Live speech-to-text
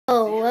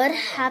what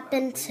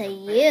happened to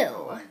you?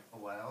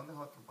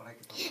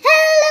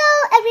 Hello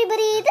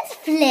everybody, this is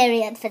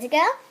Flareon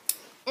Fittiga,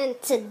 and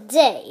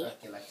today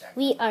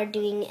we are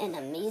doing an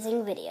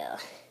amazing video.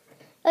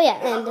 Oh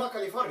yeah, and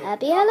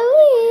happy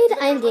Halloween!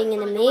 I'm doing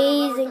an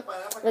amazing...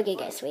 Okay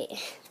guys, wait.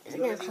 I'm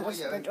gonna close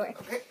the door.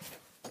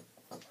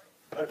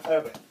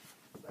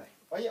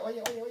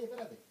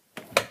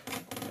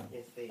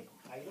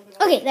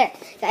 Okay, there.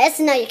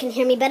 Guys, now you can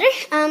hear me better.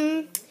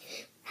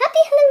 Happy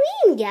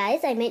Halloween, guys.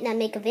 I might not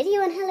make a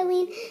video on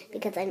Halloween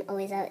because I'm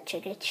always out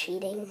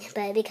trick-or-treating,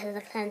 but because of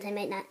the clowns, I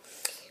might not.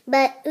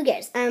 But who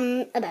cares?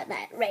 About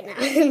that right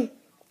now.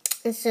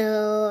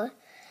 So,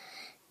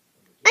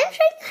 I'm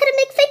showing you how to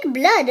make fake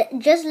blood,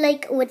 just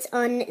like what's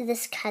on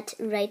this cut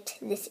right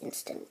this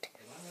instant.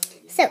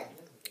 So,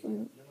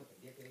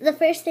 the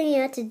first thing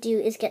you have to do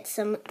is get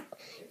some,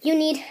 you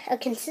need a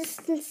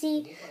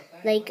consistency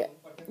like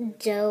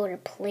dough or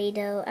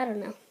Play-Doh, I don't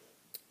know.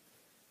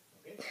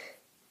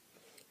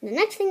 The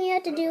next thing you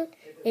have to do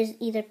is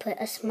either put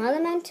a small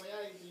amount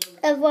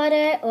of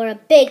water or a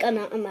big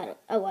amount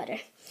of water.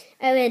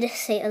 I would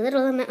say a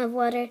little amount of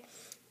water.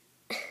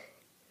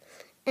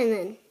 And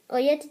then all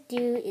you have to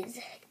do is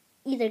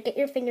either get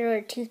your finger or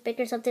a toothpick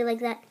or something like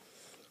that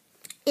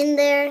in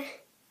there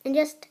and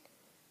just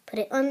put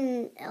it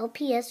on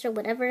LPS or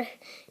whatever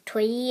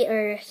toy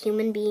or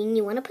human being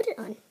you want to put it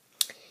on.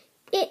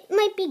 It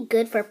might be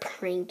good for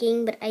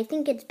pranking, but I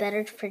think it's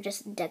better for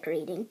just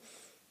decorating.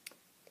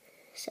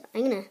 So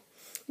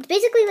it's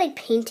basically like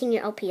painting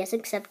your LPS,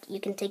 except you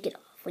can take it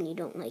off when you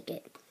don't like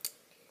it.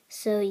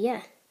 So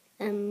yeah,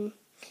 I'm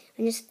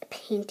just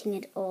painting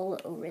it all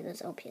over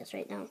this LPS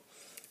right now.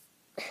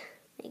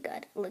 My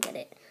God, look at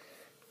it.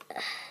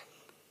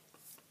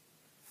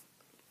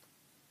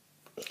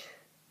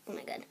 Oh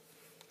my God.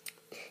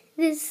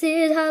 This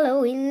is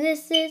Halloween,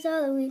 this is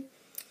Halloween.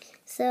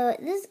 So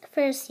this is the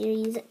first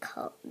series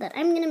that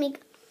I'm gonna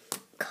make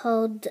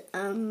called,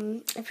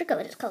 I forgot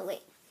what it's called,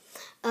 wait.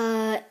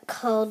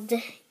 Called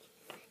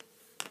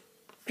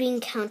Green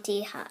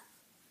County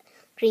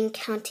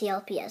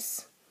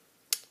LPS.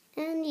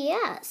 And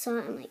yeah, so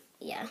I'm like,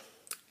 yeah.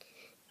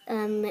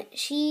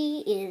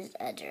 She is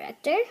a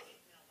director,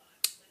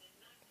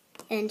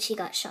 and she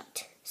got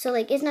shot. So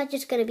like, it's not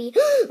just gonna be,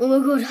 oh my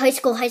God, high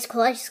school,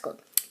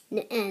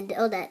 and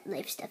all that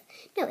life stuff.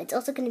 No, it's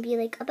also gonna be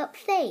like about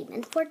fame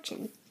and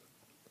fortune.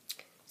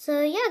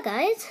 So yeah,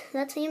 guys,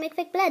 that's how you make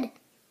fake blood.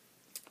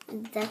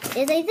 That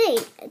is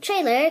a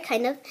trailer,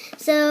 kind of.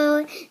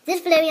 So, this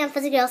is Flareon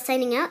Fuzzy Girl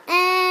signing out,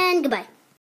 and goodbye.